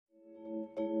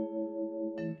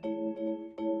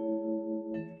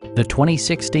The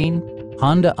 2016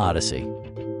 Honda Odyssey.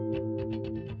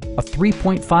 A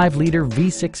 3.5-liter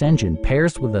V6 engine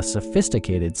pairs with a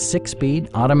sophisticated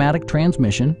 6-speed automatic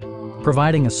transmission,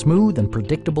 providing a smooth and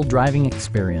predictable driving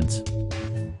experience.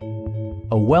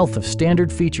 A wealth of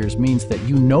standard features means that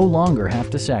you no longer have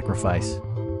to sacrifice,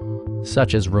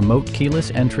 such as remote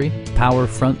keyless entry, power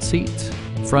front seats,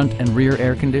 front and rear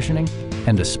air conditioning,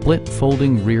 and a split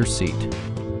folding rear seat.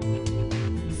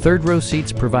 Third-row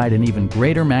seats provide an even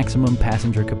greater maximum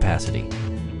passenger capacity.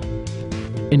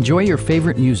 Enjoy your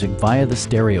favorite music via the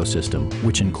stereo system,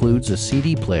 which includes a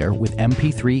CD player with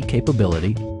MP3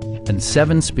 capability and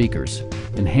 7 speakers,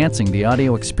 enhancing the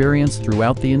audio experience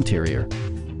throughout the interior.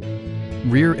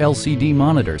 Rear LCD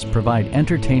monitors provide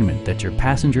entertainment that your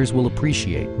passengers will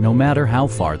appreciate no matter how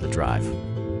far the drive.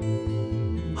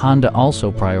 Honda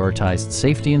also prioritized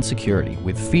safety and security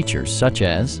with features such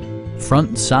as front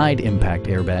and side impact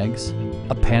airbags,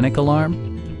 a panic alarm,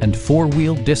 and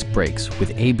 4-wheel disc brakes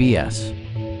with ABS.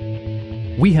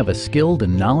 We have a skilled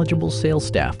and knowledgeable sales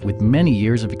staff with many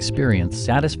years of experience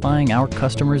satisfying our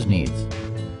customers' needs.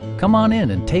 Come on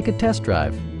in and take a test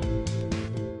drive.